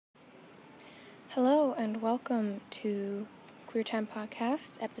Hello and welcome to Queer Time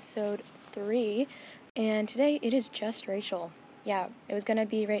Podcast, episode 3, and today it is just Rachel. Yeah, it was going to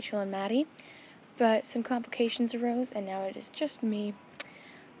be Rachel and Maddie, but some complications arose, and now it is just me.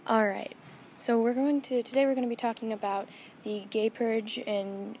 Alright, so today we're going to be talking about the gay purge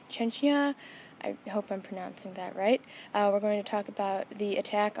in Chechnya. I hope I'm pronouncing that right. We're going to talk about the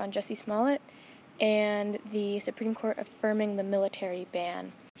attack on Jussie Smollett, and the Supreme Court affirming the military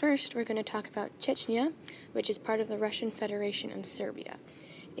ban. First, we're going to talk about Chechnya, which is part of the Russian Federation and Serbia.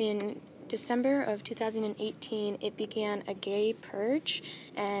 In December of 2018, it began a gay purge,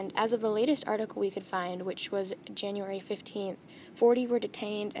 and as of the latest article we could find, which was January 15th, 40 were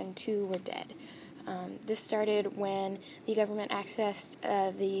detained and 2 were dead. This started when the government accessed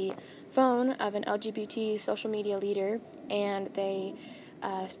the phone of an LGBT social media leader, and they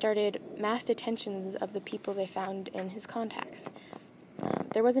started mass detentions of the people they found in his contacts.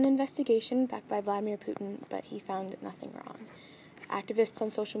 There was an investigation backed by Vladimir Putin, but he found nothing wrong. Activists on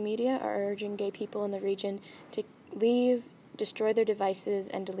social media are urging gay people in the region to leave, destroy their devices,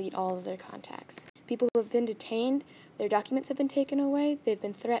 and delete all of their contacts. People who have been detained, their documents have been taken away, they've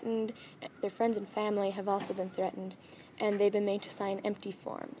been threatened, their friends and family have also been threatened, and they've been made to sign empty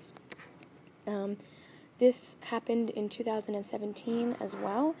forms. This happened in 2017 as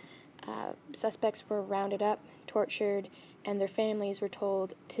well. Suspects were rounded up, tortured, and their families were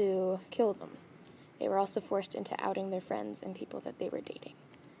told to kill them. They were also forced into outing their friends and people that they were dating.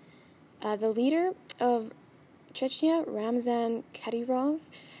 The leader of Chechnya, Ramzan Kadyrov,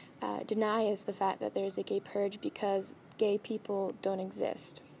 denies the fact that there's a gay purge because gay people don't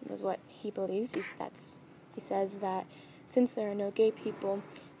exist, is what he believes. He says that since there are no gay people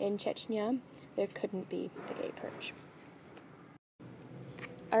in Chechnya, there couldn't be a gay purge.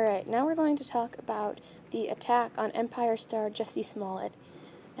 Alright, now we're going to talk about the attack on Empire star Jussie Smollett.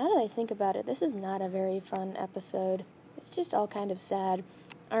 Now that I think about it, this is not a very fun episode. It's just all kind of sad.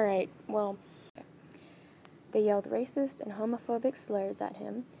 Alright, well, they yelled racist and homophobic slurs at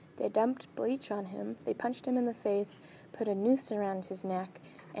him. They dumped bleach on him. They punched him in the face, put a noose around his neck,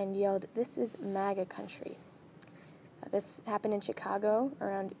 and yelled, "This is MAGA country." This happened in Chicago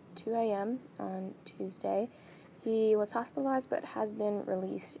around 2 a.m. on Tuesday. He was hospitalized but has been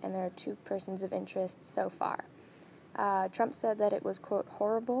released, and there are 2 persons of interest so far. Trump said that it was, quote,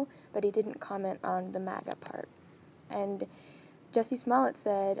 horrible, but he didn't comment on the MAGA part. And Jussie Smollett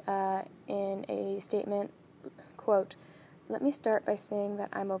said in a statement, quote, "Let me start by saying that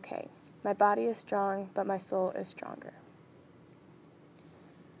I'm okay. My body is strong, but my soul is stronger."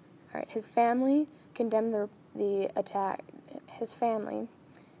 All right, his family condemned the attack. His family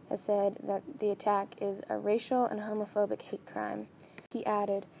has said that the attack is a racial and homophobic hate crime. He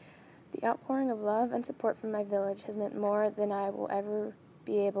added, "The outpouring of love and support from my village has meant more than I will ever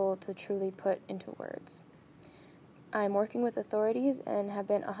be able to truly put into words. I am working with authorities and have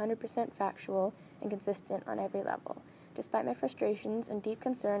been 100% factual and consistent on every level. Despite my frustrations and deep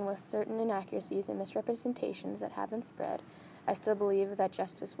concern with certain inaccuracies and misrepresentations that have been spread, I still believe that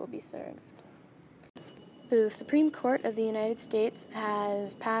justice will be served." The Supreme Court of the United States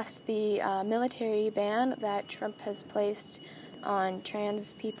has passed the military ban that Trump has placed on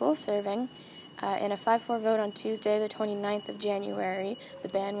trans people serving. In a 5-4 vote on Tuesday, the 29th of January, the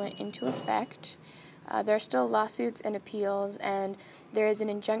ban went into effect. There are still lawsuits and appeals, and there is an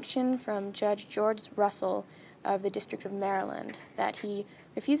injunction from Judge George Russell of the District of Maryland that he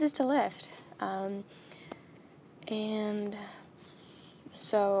refuses to lift.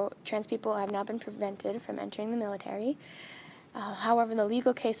 So trans people have now been prevented from entering the military. However, the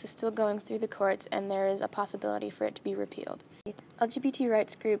legal case is still going through the courts, and there is a possibility for it to be repealed. The LGBT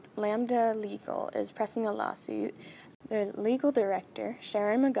rights group Lambda Legal is pressing a lawsuit. Their legal director,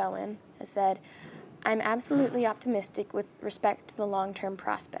 Sharon McGowan, has said, "I'm absolutely optimistic with respect to the long-term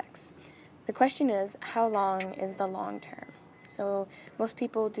prospects. The question is, how long is the long term?" So most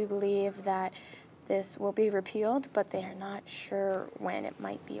people do believe that this will be repealed, but they are not sure when. It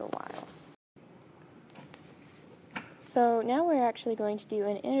might be a while. So now we're actually going to do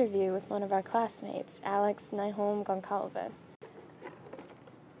an interview with one of our classmates, Alex Nihom Goncalves.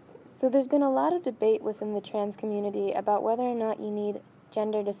 So there's been a lot of debate within the trans community about whether or not you need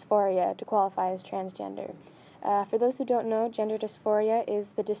gender dysphoria to qualify as transgender. For those who don't know, gender dysphoria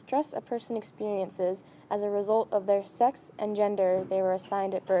is the distress a person experiences as a result of their sex and gender they were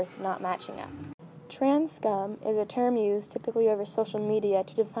assigned at birth not matching up. Trans scum is a term used typically over social media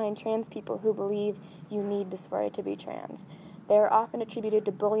to define trans people who believe you need dysphoria to be trans. They are often attributed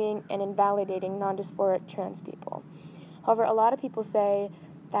to bullying and invalidating non-dysphoric trans people. However, a lot of people say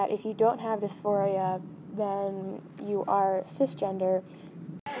that if you don't have dysphoria, then you are cisgender.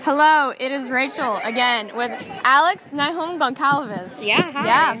 Hello, it is Rachel again with Alex Nihom Goncalves. Yeah, hi.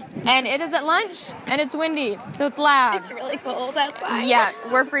 Yeah, and it is at lunch, and it's windy, so it's loud. It's really cold outside. Yeah,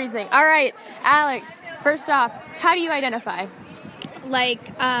 we're freezing. All right, Alex, first off, how do you identify?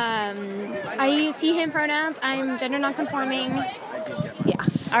 I use he, him pronouns. I'm gender nonconforming. Yeah.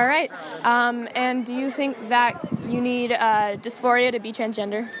 All right, and do you think that you need dysphoria to be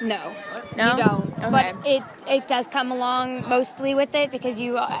transgender? No, No? you don't. Okay. But it does come along mostly with it because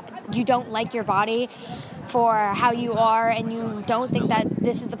you don't like your body for how you are, and you don't think that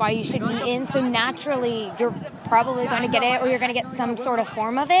this is the body you should be in. So naturally, you're probably going to get it, or you're going to get some sort of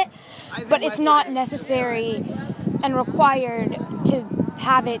form of it. But it's not necessary and required to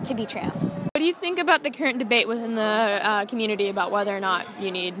have it to be trans. What do you think about the current debate within the community about whether or not you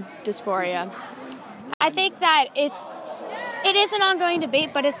need dysphoria? I think that it is an ongoing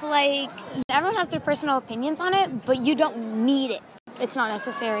debate, but it's like everyone has their personal opinions on it, but you don't need it. It's not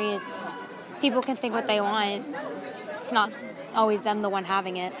necessary. People can think what they want. It's not always them the one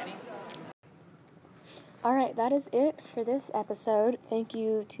having it. All right, that is it for this episode. Thank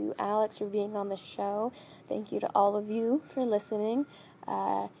you to Alex for being on the show. Thank you to all of you for listening.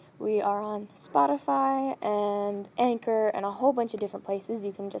 We are on Spotify and Anchor and a whole bunch of different places.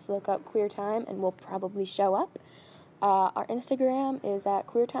 You can just look up Queer Time and we'll probably show up. Our Instagram is at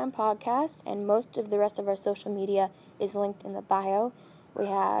Queer Time Podcast, and most of the rest of our social media is linked in the bio. We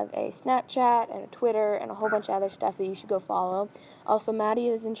have a Snapchat and a Twitter and a whole bunch of other stuff that you should go follow. Also, Maddie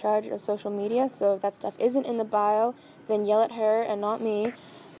is in charge of social media, so if that stuff isn't in the bio, then yell at her and not me.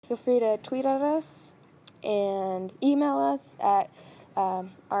 Feel free to tweet at us and email us at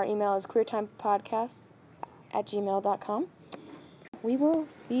our email is queertimepodcast@gmail.com. We will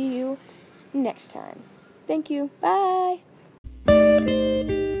see you next time. Thank you. Bye.